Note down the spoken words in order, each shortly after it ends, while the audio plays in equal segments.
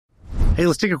Hey,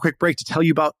 let's take a quick break to tell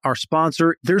you about our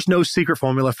sponsor. There's no secret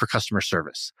formula for customer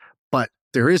service, but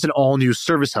there is an all-new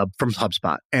Service Hub from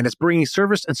HubSpot, and it's bringing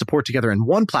service and support together in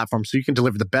one platform so you can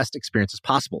deliver the best experiences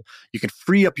possible. You can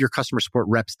free up your customer support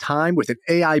reps' time with an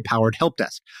AI-powered help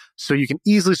desk so you can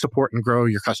easily support and grow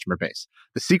your customer base.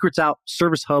 The secret's out.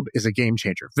 Service Hub is a game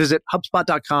changer. Visit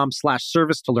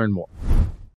HubSpot.com/service to learn more.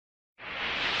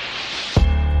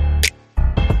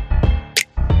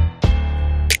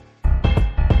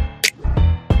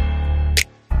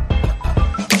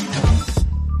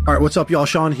 All right, what's up, y'all?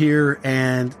 Shaan here,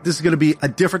 and this is going to be a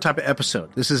different type of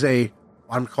episode. This is what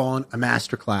I'm calling a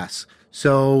masterclass.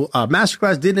 So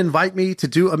Masterclass didn't invite me to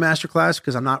do a masterclass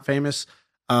because I'm not famous,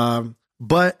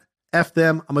 but F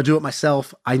them, I'm going to do it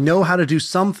myself. I know how to do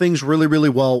some things really, really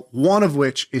well, one of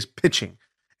which is pitching.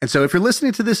 And so if you're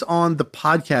listening to this on the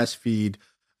podcast feed,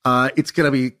 it's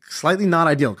going to be slightly not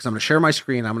ideal because I'm going to share my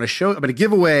screen. I'm going to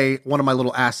give away one of my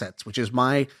little assets, which is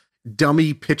my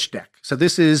dummy pitch deck. So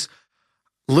this is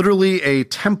literally a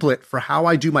template for how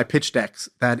I do my pitch decks.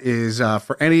 That is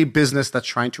for any business that's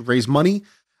trying to raise money.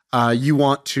 You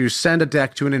want to send a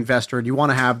deck to an investor and you want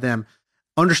to have them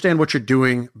understand what you're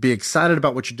doing, be excited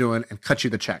about what you're doing, and cut you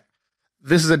the check.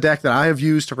 This is a deck that I have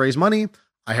used to raise money.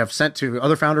 I have sent to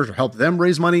other founders or helped them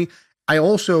raise money. I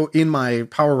also, in my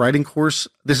power writing course,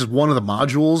 this is one of the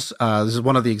modules. This is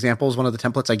one of the examples, one of the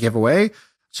templates I give away.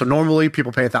 So normally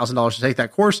people pay $1,000 to take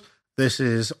that course. This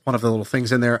is one of the little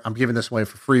things in there. I'm giving this away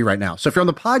for free right now. So if you're on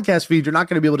the podcast feed, you're not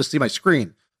going to be able to see my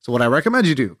screen. So what I recommend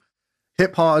you do,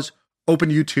 hit pause, open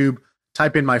YouTube,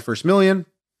 type in My First Million.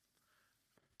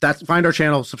 Find our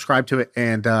channel, subscribe to it,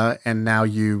 and now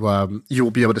you will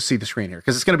be able to see the screen here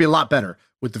because it's going to be a lot better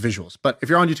with the visuals. But if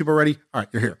you're on YouTube already, all right,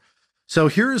 you're here. So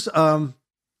here's let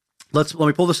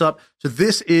me pull this up. So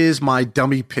this is my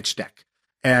dummy pitch deck.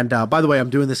 And by the way, I'm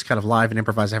doing this kind of live and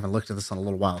improvised. I haven't looked at this in a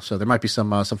little while, so there might be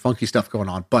some funky stuff going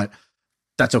on, but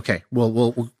that's okay.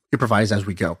 We'll improvise as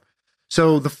we go.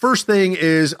 So the first thing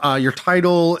is your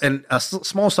title and a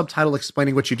small subtitle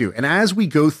explaining what you do. And as we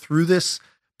go through this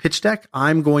pitch deck,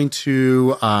 I'm going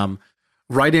to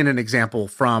write in an example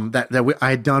from that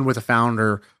I had done with a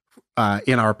founder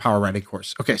in our power writing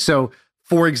course. Okay, so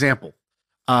for example,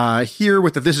 here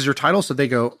with this is your title. So they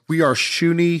go, we are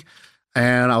Shuni.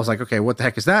 And I was like, okay, what the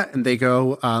heck is that? And they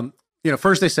go,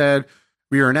 first they said,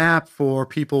 we are an app for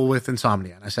people with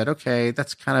insomnia. And I said, okay,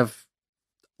 that's kind of,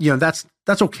 that's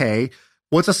okay.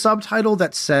 What's a subtitle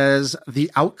that says the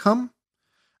outcome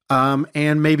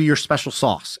and maybe your special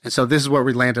sauce? And so this is what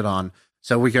we landed on.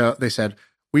 So they said,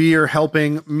 we are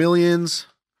helping millions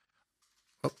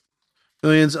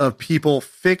of people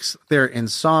fix their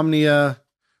insomnia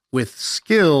with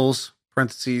skills,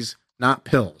 parentheses, not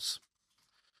pills.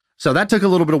 So that took a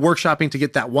little bit of workshopping to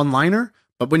get that one-liner,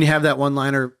 but when you have that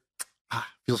one-liner,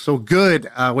 feels so good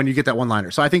when you get that one-liner.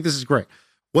 So I think this is great.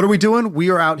 What are we doing? We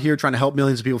are out here trying to help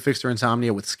millions of people fix their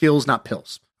insomnia with skills, not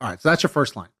pills. All right, so that's your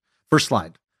first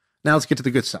slide. Now let's get to the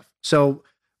good stuff. So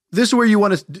this is where you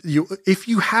want to, if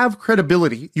you have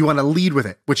credibility, you want to lead with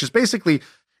it, which is basically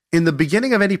in the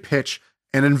beginning of any pitch,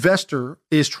 an investor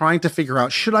is trying to figure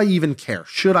out, should I even care?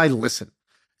 Should I listen?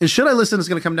 And should I listen is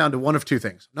going to come down to one of two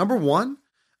things. Number one,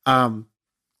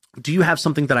 do you have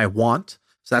something that I want?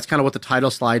 So that's kind of what the title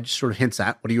slide sort of hints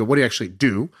at. What do you actually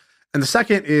do? And the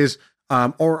second is,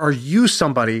 or are you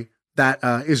somebody that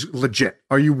is legit?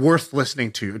 Are you worth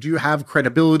listening to? Do you have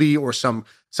credibility or some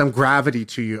gravity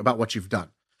to you about what you've done?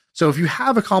 So if you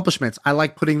have accomplishments, I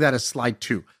like putting that as slide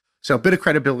 2. So a bit of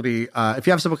credibility. If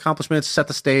you have some accomplishments, set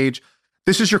the stage.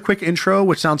 This is your quick intro,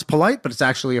 which sounds polite, but it's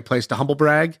actually a place to humble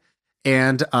brag.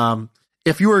 And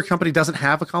if your company doesn't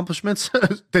have accomplishments,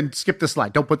 then skip this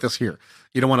slide. Don't put this here.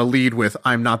 You don't want to lead with,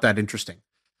 I'm not that interesting.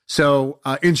 So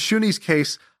in Shuni's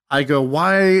case, I go,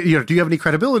 why, do you have any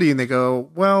credibility? And they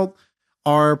go, well,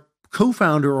 our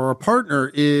co-founder or our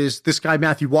partner is this guy,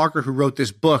 Matthew Walker, who wrote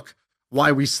this book,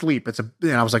 Why We Sleep. And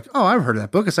I was like, oh, I've heard of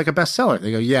that book. It's like a bestseller.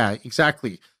 They go, yeah,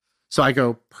 exactly. So I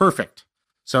go, perfect.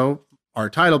 So our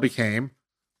title became,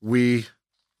 we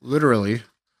literally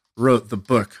wrote the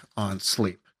book on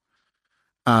sleep.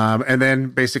 And then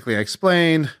basically I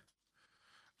explained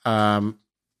our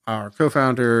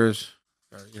co-founders,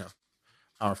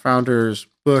 our founders'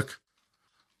 book,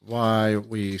 Why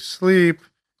We Sleep,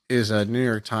 is a New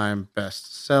York Times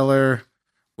bestseller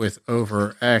with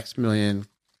over X million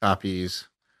copies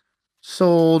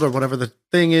sold or whatever the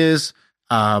thing is.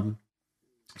 So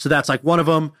that's like one of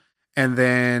them. And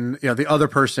then, the other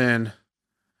person,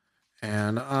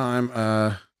 and I'm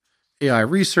a AI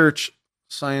research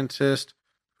scientist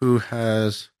who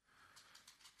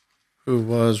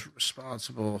was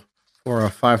responsible for a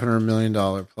 $500 million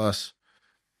plus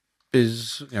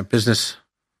business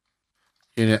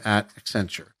unit at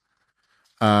Accenture.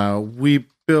 We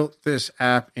built this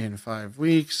app in 5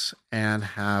 weeks and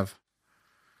have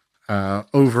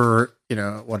over,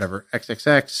 whatever,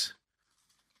 XXX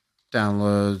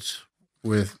downloads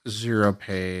with 0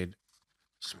 paid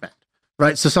spent,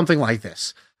 right? So something like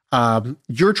this.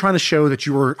 You're trying to show that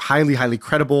you were highly, highly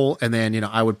credible. And then,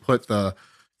 I would put the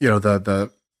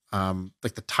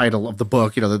title of the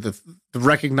book, the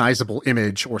recognizable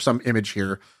image or some image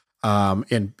here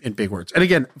in big words. And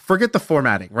again, forget the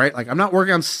formatting, right? Like I'm not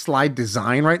working on slide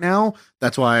design right now.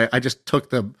 That's why I just took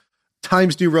the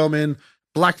Times New Roman,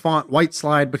 black font, white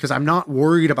slide, because I'm not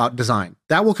worried about design.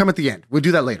 That will come at the end. We'll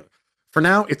do that later. For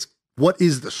now, it's what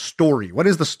is the story? What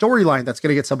is the storyline that's going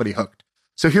to get somebody hooked?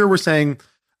 So here we're saying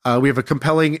we have a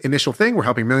compelling initial thing. We're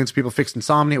helping millions of people fix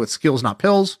insomnia with skills, not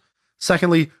pills.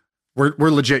 Secondly, we're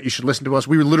legit. You should listen to us.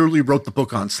 We literally wrote the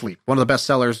book on sleep. One of the best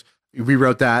sellers. We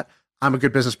wrote that. I'm a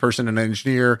good business person and an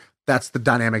engineer. That's the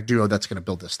dynamic duo that's going to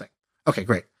build this thing. Okay,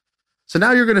 great. So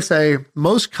now you're going to say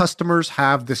most customers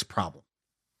have this problem.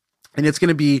 And it's going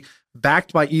to be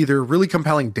backed by either really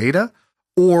compelling data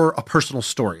or a personal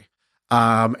story.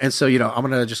 And so, I'm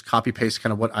going to just copy paste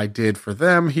kind of what I did for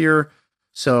them here.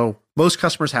 So most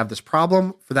customers have this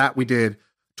problem. For that, we did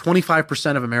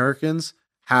 25% of Americans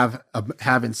have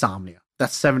insomnia.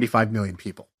 That's 75 million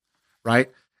people, right?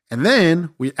 And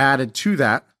then we added to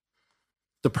that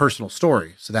the personal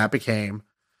story. So that became,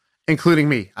 including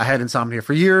me. I had insomnia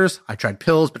for years. I tried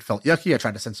pills, but felt yucky. I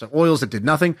tried essential oils that did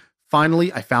nothing.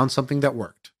 Finally, I found something that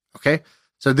worked. Okay.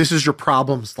 So this is your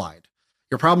problem slide.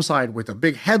 Your problem slide with a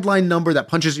big headline number that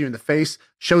punches you in the face,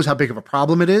 shows how big of a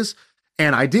problem it is.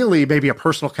 And ideally, maybe a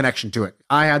personal connection to it.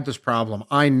 I had this problem.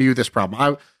 I knew this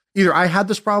problem. Either I had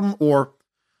this problem or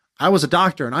I was a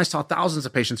doctor and I saw thousands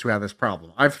of patients who have this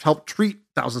problem. I've helped treat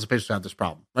thousands of patients who have this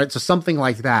problem, right? So something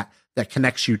like that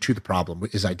connects you to the problem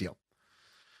is ideal.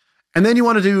 And then you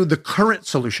want to do the current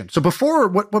solution. So before,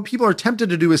 what people are tempted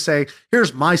to do is say,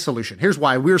 here's my solution. Here's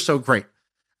why we're so great.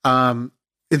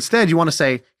 Instead, you want to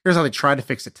say, here's how they try to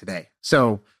fix it today.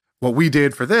 So what we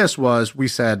did for this was we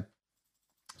said,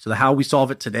 so how we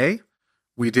solve it today,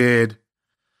 we did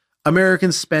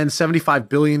Americans spend $75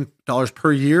 billion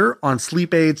per year on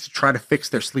sleep aids to try to fix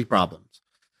their sleep problems.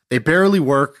 They barely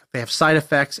work, they have side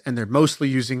effects, and they're mostly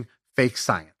using fake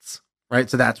science, right?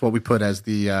 So that's what we put as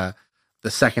the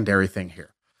secondary thing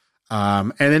here.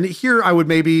 And then here I would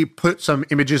maybe put some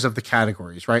images of the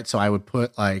categories, right? So I would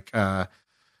put like,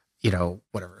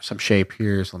 whatever, some shape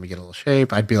here. So let me get a little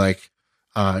shape. I'd be like,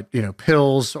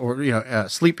 pills or,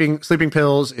 sleeping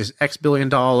pills is X billion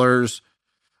dollars.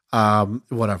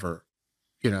 Whatever,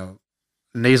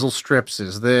 nasal strips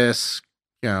is this,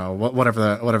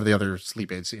 whatever the other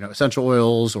sleep aids, essential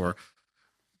oils or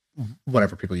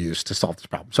whatever people use to solve this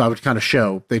problem. So I would kind of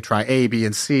show they try A, B,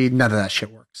 and C. None of that shit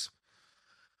works.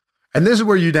 And this is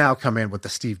where you now come in with the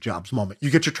Steve Jobs moment. You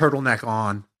get your turtleneck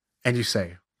on and you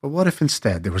say, well, what if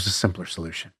instead there was a simpler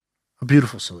solution, a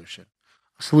beautiful solution,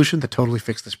 a solution that totally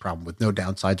fixed this problem with no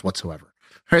downsides whatsoever,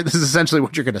 right? This is essentially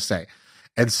what you're going to say.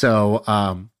 And so,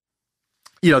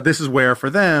 this is where for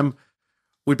them,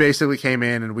 we basically came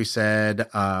in and we said,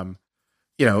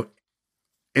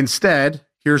 instead,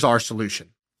 here's our solution.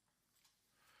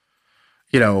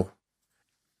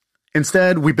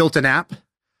 Instead, we built an app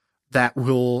that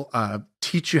will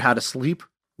teach you how to sleep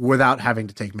without having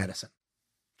to take medicine.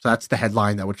 So that's the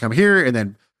headline that would come here, and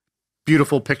then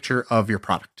beautiful picture of your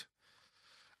product.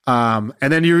 And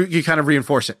then you kind of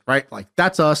reinforce it, right? Like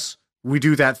that's us. We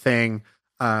do that thing.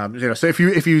 So if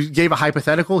you gave a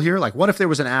hypothetical here, like what if there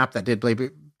was an app that did blank,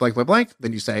 blank, blank, blank,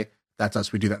 then you say that's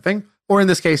us. We do that thing. Or in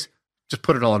this case, just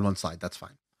put it all on one slide. That's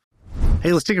fine.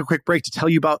 Hey, let's take a quick break to tell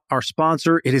you about our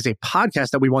sponsor. It is a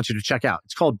podcast that we want you to check out.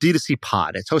 It's called D2C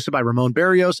Pod. It's hosted by Ramon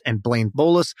Barrios and Blaine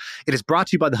Bolus. It is brought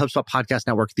to you by the HubSpot Podcast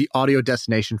Network, the audio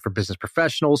destination for business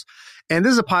professionals. And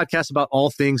this is a podcast about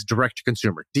all things direct to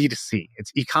consumer, D2C.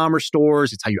 It's e-commerce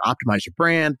stores. It's how you optimize your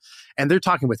brand. And they're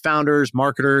talking with founders,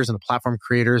 marketers, and the platform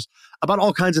creators about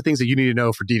all kinds of things that you need to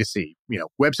know for D2C.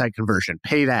 Website conversion,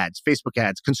 paid ads, Facebook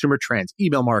ads, consumer trends,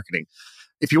 email marketing.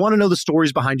 If you want to know the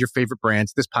stories behind your favorite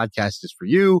brands, this podcast is for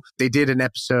you. They did an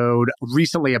episode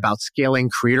recently about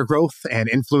scaling creator growth and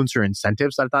influencer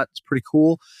incentives. I thought it's pretty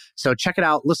cool. So check it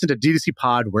out. Listen to D2C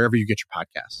Pod wherever you get your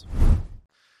podcasts.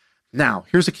 Now,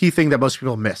 here's a key thing that most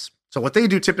people miss. So what they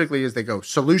do typically is they go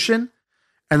solution,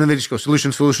 and then they just go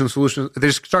solution, solution, solution. They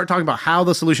just start talking about how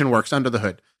the solution works under the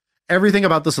hood. Everything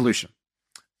about the solution.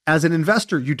 As an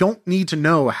investor, you don't need to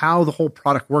know how the whole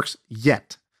product works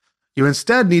yet. You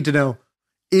instead need to know,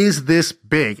 is this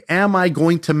big? Am I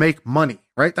going to make money?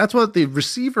 Right? That's what the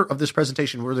receiver of this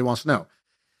presentation really wants to know.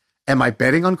 Am I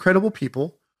betting on credible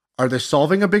people? Are they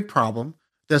solving a big problem?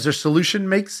 Does their solution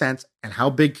make sense? And how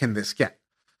big can this get?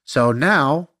 So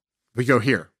now we go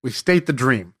here. We state the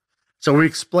dream. So we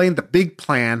explain the big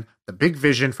plan, the big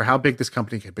vision for how big this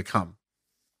company could become.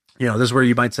 You know, this is where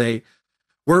you might say,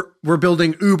 we're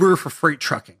building Uber for freight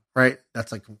trucking, right?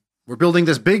 That's like, we're building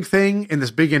this big thing in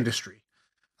this big industry.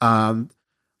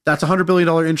 That's $100 billion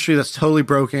industry that's totally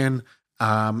broken.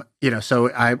 So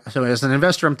as an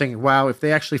investor, I'm thinking, wow, if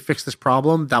they actually fix this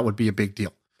problem, that would be a big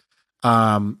deal.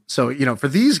 For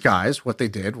these guys, what they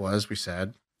did was we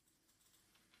said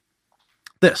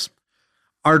this,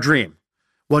 our dream,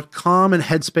 what Calm and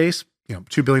Headspace,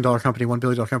 $2 billion company, $1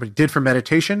 billion company did for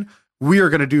meditation, we are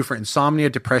going to do for insomnia,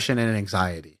 depression, and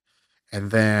anxiety. And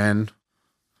then,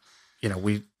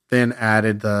 we then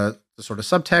added the sort of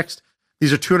subtext.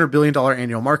 These are $200 billion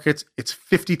annual markets. It's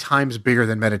 50 times bigger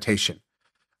than meditation.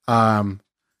 And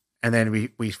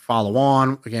then we follow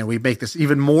on. Again, we make this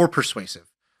even more persuasive.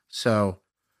 So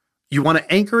you want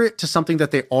to anchor it to something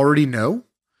that they already know.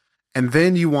 And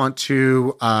then you want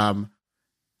to,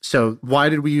 so why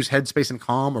did we use Headspace and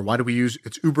Calm, or why did we use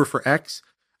it's Uber for X?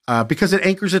 Because it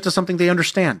anchors it to something they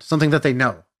understand, something that they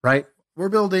know, right? We're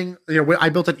building, I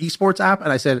built an esports app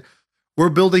and I said, we're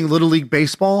building Little League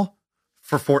Baseball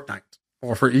for Fortnite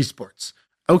or for esports.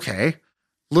 Okay.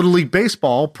 Little League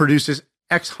Baseball produces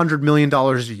X $100 million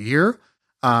a year.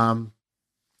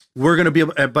 We're going to be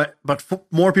able, but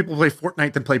more people play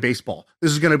Fortnite than play baseball.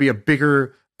 This is going to be a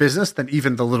bigger business than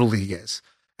even the Little League is.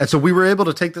 And so we were able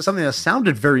to take something that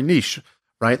sounded very niche,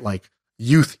 right? Like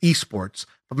youth esports,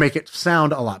 but make it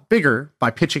sound a lot bigger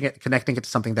by pitching it, connecting it to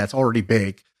something that's already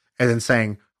big, and then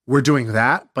saying, we're doing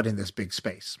that, but in this big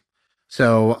space.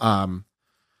 So,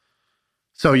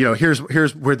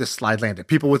 here's where this slide landed.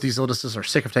 People with these illnesses are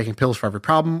sick of taking pills for every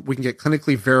problem. We can get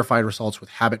clinically verified results with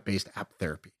habit-based app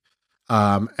therapy.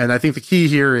 And I think the key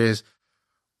here is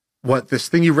what this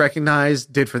thing you recognize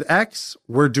did for the X,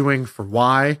 we're doing for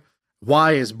Y.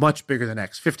 Y is much bigger than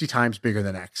X, 50 times bigger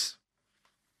than X.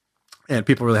 And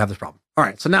people really have this problem. All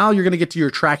right, so now you're going to get to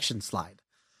your traction slide.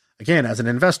 Again, as an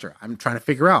investor, I'm trying to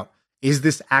figure out, is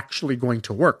this actually going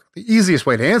to work? The easiest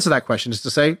way to answer that question is to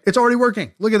say, it's already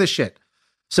working. Look at this shit.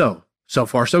 So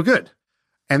far, so good.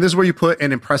 And this is where you put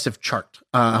an impressive chart.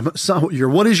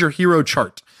 What is your hero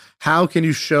chart? How can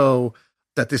you show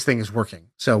that this thing is working?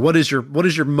 So what is your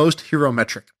most hero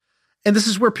metric? And this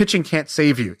is where pitching can't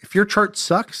save you. If your chart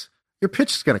sucks, your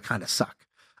pitch is going to kind of suck.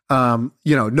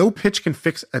 No pitch can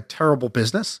fix a terrible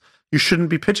business. You shouldn't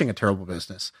be pitching a terrible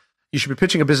business. You should be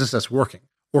pitching a business that's working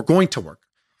or going to work.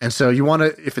 And so you want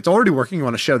to, if it's already working, you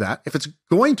want to show that. If it's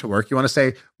going to work, you want to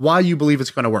say why you believe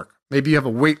it's going to work. Maybe you have a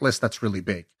wait list that's really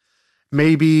big.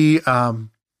 Maybe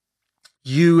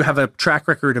you have a track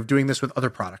record of doing this with other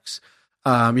products.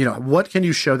 What can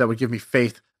you show that would give me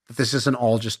faith that this isn't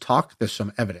all just talk? There's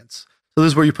some evidence. So this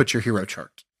is where you put your hero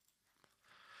chart.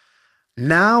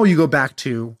 Now you go back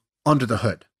to under the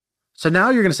hood. So now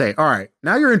you're going to say, all right,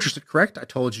 now you're interested, correct? I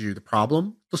told you the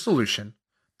problem, the solution,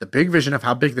 the big vision of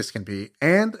how big this can be,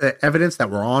 and the evidence that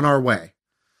we're on our way.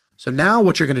 So now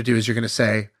what you're going to do is you're going to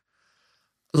say,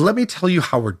 let me tell you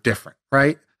how we're different,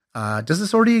 right? Does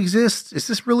this already exist? Is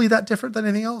this really that different than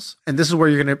anything else? And this is where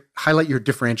you're going to highlight your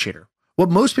differentiator. What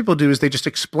most people do is they just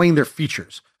explain their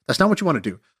features. That's not what you want to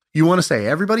do. You want to say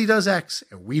everybody does X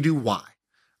and we do Y,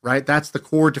 right? That's the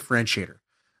core differentiator.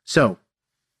 So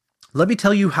let me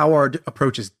tell you how our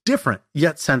approach is different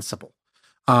yet sensible.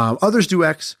 Others do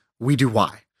X, we do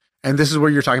Y. And this is where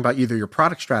you're talking about either your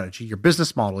product strategy, your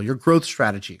business model, your growth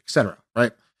strategy, et cetera,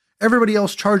 right? Everybody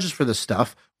else charges for this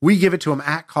stuff. We give it to them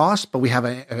at cost, but we have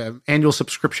an annual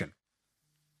subscription.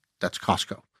 That's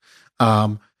Costco.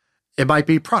 It might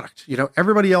be product.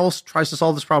 Everybody else tries to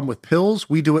solve this problem with pills.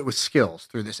 We do it with skills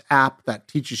through this app that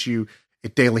teaches you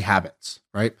daily habits,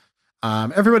 right?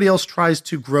 Everybody else tries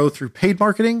to grow through paid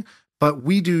marketing, but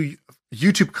we do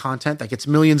YouTube content that gets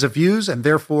millions of views, and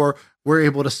therefore we're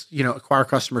able to, acquire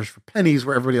customers for pennies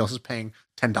where everybody else is paying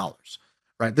 $10,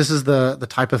 right? This is the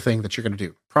type of thing that you're going to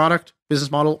do. Product,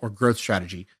 business model, or growth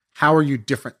strategy. How are you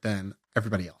different than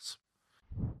everybody else?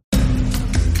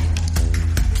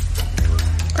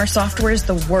 Our software is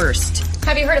the worst.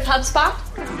 Have you heard of HubSpot?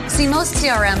 See, most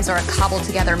CRMs are a cobbled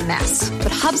together mess,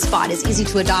 but HubSpot is easy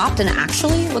to adopt and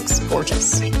actually looks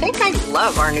gorgeous. I think I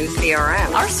love our new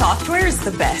CRM. Our software is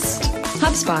the best.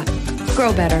 HubSpot.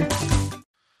 Grow better.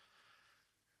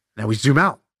 Now we zoom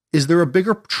out. Is there a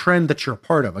bigger trend that you're a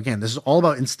part of? Again, this is all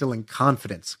about instilling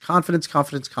confidence. Confidence.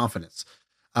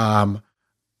 Are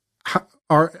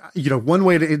one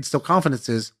way to instill confidence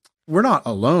is we're not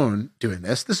alone doing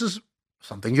this. This is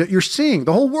something that you're seeing.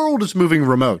 The whole world is moving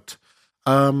remote.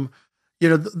 The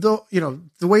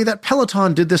way that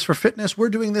Peloton did this for fitness, we're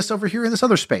doing this over here in this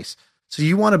other space. So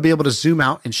you want to be able to zoom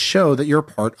out and show that you're a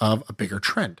part of a bigger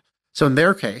trend. So in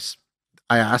their case,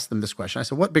 I asked them this question. I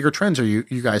said, what bigger trends are you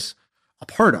guys a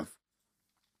part of?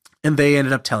 And they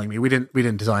ended up telling me, we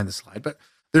didn't design the slide, but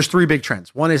there's 3 big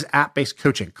trends. One is app-based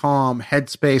coaching, Calm,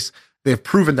 Headspace. They've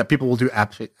proven that people will do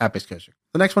app-based coaching.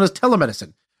 The next one is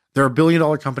telemedicine. There are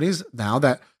billion-dollar companies now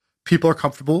that people are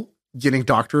comfortable getting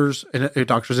doctor's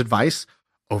advice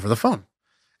over the phone.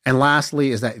 And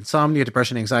lastly is that insomnia,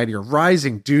 depression, anxiety are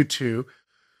rising due to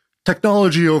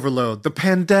technology overload, the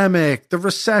pandemic, the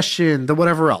recession, the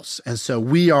whatever else. And so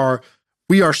we are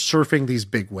surfing these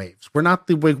big waves. We're not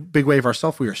the big wave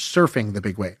ourselves. We are surfing the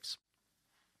big waves.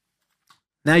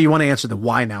 Now you want to answer the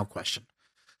why now question.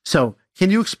 So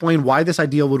can you explain why this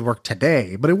ideal would work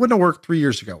today, but it wouldn't have worked 3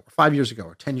 years ago, or 5 years ago,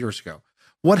 or 10 years ago?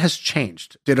 What has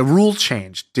changed? Did a rule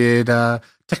change? Did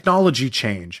technology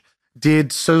change?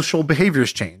 Did social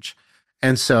behaviors change?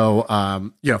 And so,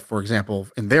 for example,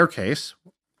 in their case,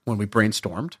 when we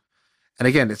brainstormed, and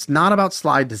again, it's not about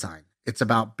slide design. It's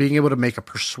about being able to make a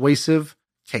persuasive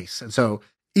case. And so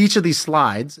each of these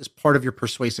slides is part of your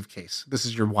persuasive case. This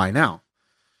is your why now.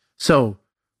 So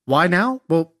why now?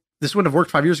 Well, this wouldn't have worked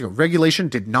 5 years ago. Regulation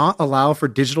did not allow for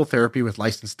digital therapy with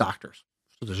licensed doctors.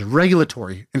 So there's a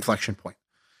regulatory inflection point.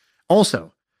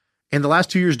 Also, in the last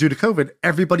 2 years due to COVID,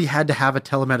 everybody had to have a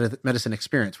telemedicine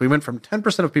experience. We went from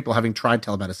 10% of people having tried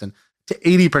telemedicine to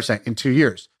 80% in 2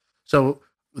 years. So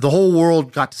the whole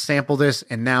world got to sample this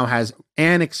and now has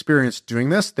an experience doing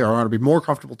this. They're going to be more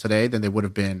comfortable today than they would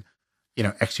have been,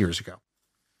 X years ago.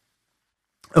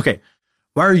 Okay.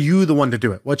 Why are you the one to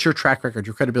do it? What's your track record,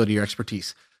 your credibility, your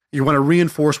expertise? You want to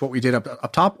reinforce what we did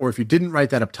up top, or if you didn't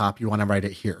write that up top, you want to write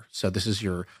it here. So this is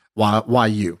your why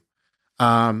you.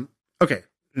 Okay.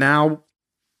 Now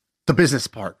the business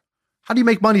part. How do you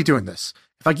make money doing this?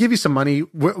 If I give you some money,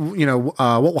 what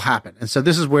will happen? And so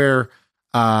this is where,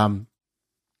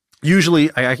 usually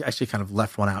I actually kind of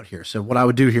left one out here. So what I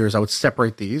would do here is I would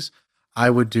separate these. I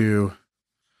would do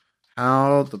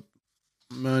how the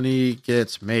money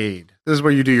gets made. This is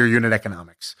where you do your unit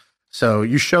economics. So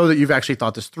you show that you've actually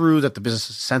thought this through, that the business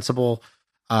is sensible.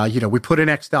 We put in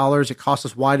X dollars. It costs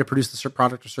us Y to produce the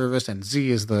product or service, and Z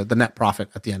is the net profit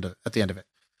at the end of it.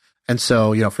 And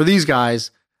so, for these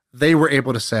guys, they were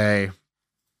able to say,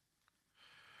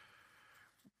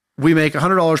 we make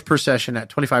 $100 per session at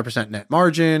 25% net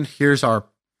margin.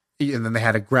 And then they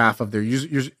had a graph of their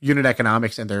unit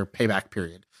economics and their payback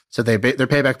period. So their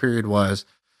payback period was,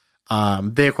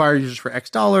 they acquire users for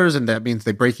X dollars, and that means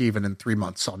they break even in 3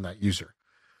 months on that user.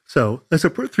 So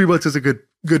 3 months is a good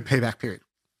payback period.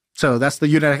 So that's the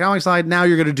unit economics side. Now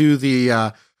you're going to do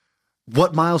the,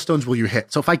 what milestones will you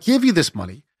hit? So if I give you this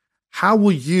money, how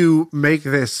will you make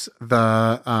this the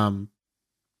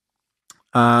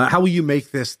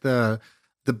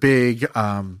big,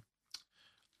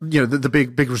 the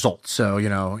big results? So,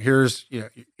 here's,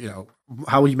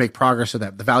 how will you make progress so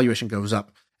that the valuation goes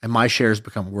up and my shares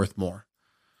become worth more?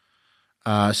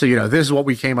 So, this is what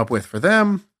we came up with for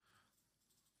them,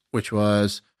 which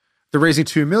was they're raising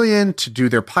 $2 million to do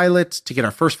their pilot to get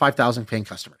our first 5,000 paying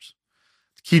customers.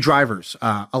 Key drivers,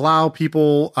 allow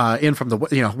people in from the,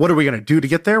 what are we going to do to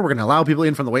get there? We're going to allow people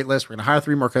in from the wait list. We're going to hire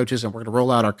 3 more coaches, and we're going to roll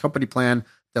out our company plan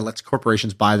that lets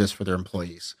corporations buy this for their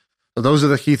employees. So those are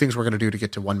the key things we're going to do to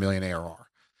get to 1 million ARR.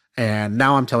 And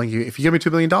now I'm telling you, if you give me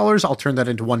 $2 million, I'll turn that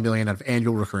into 1 million of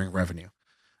annual recurring revenue.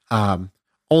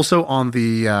 Also on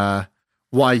the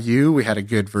YU, we had a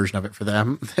good version of it for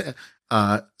them.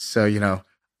 So,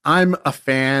 I'm a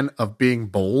fan of being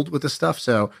bold with this stuff.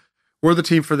 So we're the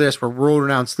team for this. We're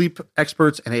world-renowned sleep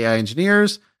experts and AI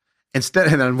engineers. And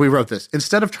then we wrote this.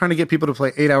 Instead of trying to get people to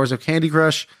play 8 hours of Candy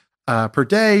Crush per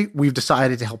day, we've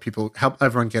decided to help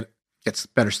everyone gets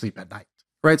better sleep at night.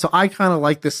 Right. So I kind of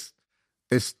like this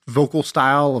vocal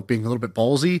style of being a little bit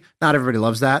ballsy. Not everybody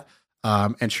loves that.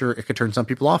 And sure, it could turn some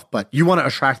people off, but you want to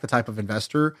attract the type of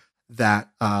investor that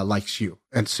likes you.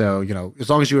 And so, as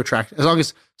long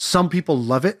as some people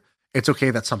love it, it's okay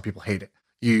that some people hate it.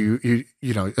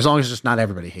 As long as just not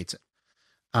everybody hates it.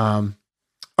 All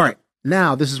right.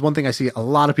 Now, this is one thing I see a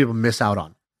lot of people miss out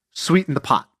on. Sweeten the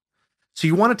pot. So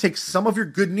you want to take some of your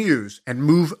good news and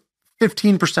move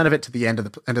 15% of it to the end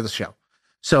of the show.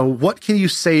 So what can you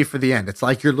save for the end? It's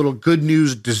like your little good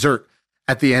news dessert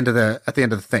at the end of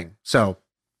the thing. So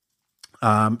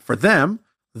for them,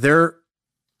 their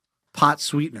pot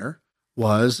sweetener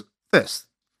was this.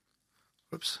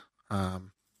 Whoops.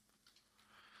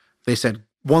 They said,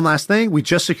 one last thing, we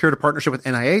just secured a partnership with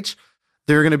NIH.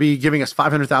 They're going to be giving us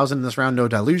 $500,000 in this round, no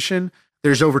dilution.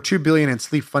 There's over $2 billion in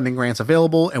sleep funding grants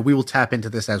available, and we will tap into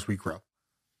this as we grow.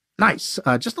 Nice.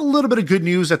 Just a little bit of good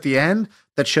news at the end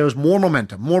that shows more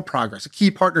momentum, more progress, a key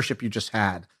partnership you just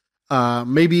had.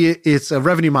 Maybe it's a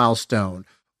revenue milestone,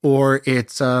 or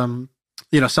it's some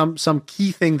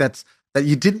key thing that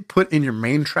you didn't put in your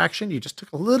main traction. You just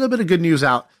took a little bit of good news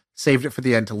out, saved it for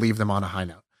the end to leave them on a high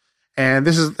note. And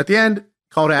this is at the end,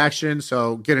 call to action.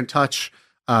 So get in touch.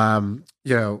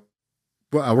 We're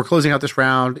closing out this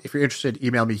round. If you're interested,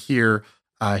 email me here.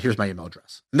 Here's my email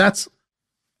address. And that's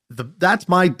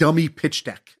my dummy pitch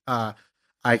deck.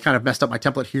 I kind of messed up my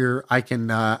template here. I can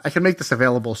make this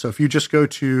available. So if you just go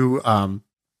to,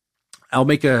 I'll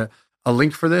make a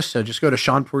link for this. So just go to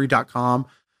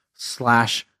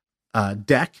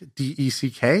ShaanPuri.com/deck,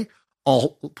 DECK. I'll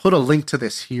put a link to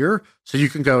this here so you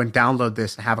can go and download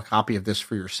this and have a copy of this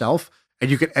for yourself, and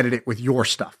you can edit it with your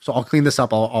stuff. So I'll clean this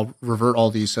up. I'll revert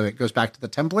all these so it goes back to the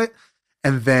template,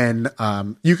 and then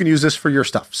you can use this for your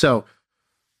stuff. So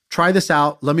try this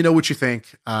out. Let me know what you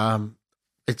think.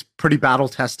 It's pretty battle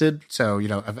tested. So,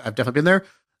 I've definitely been there.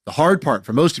 The hard part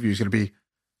for most of you is going to be,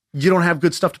 you don't have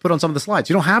good stuff to put on some of the slides.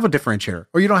 You don't have a differentiator,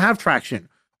 or you don't have traction,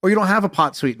 or you don't have a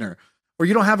pot sweetener, or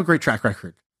you don't have a great track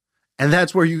record. And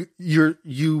that's where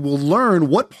you will learn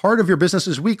what part of your business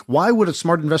is weak. Why would a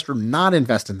smart investor not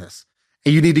invest in this?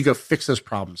 And you need to go fix those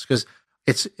problems, because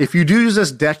if you do use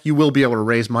this deck, you will be able to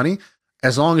raise money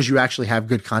as long as you actually have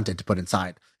good content to put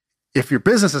inside. If your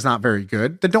business is not very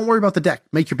good, then don't worry about the deck.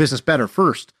 Make your business better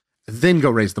first, then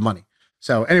go raise the money.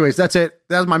 So anyways, that's it.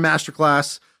 That was my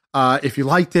masterclass. If you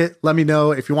liked it, let me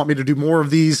know. If you want me to do more of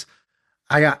these,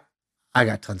 I got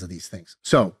tons of these things.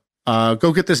 So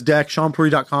go get this deck,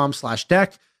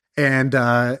 ShaanPuri.com/deck, and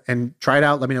try it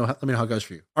out. Let me know how it goes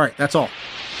for you. All right, that's all.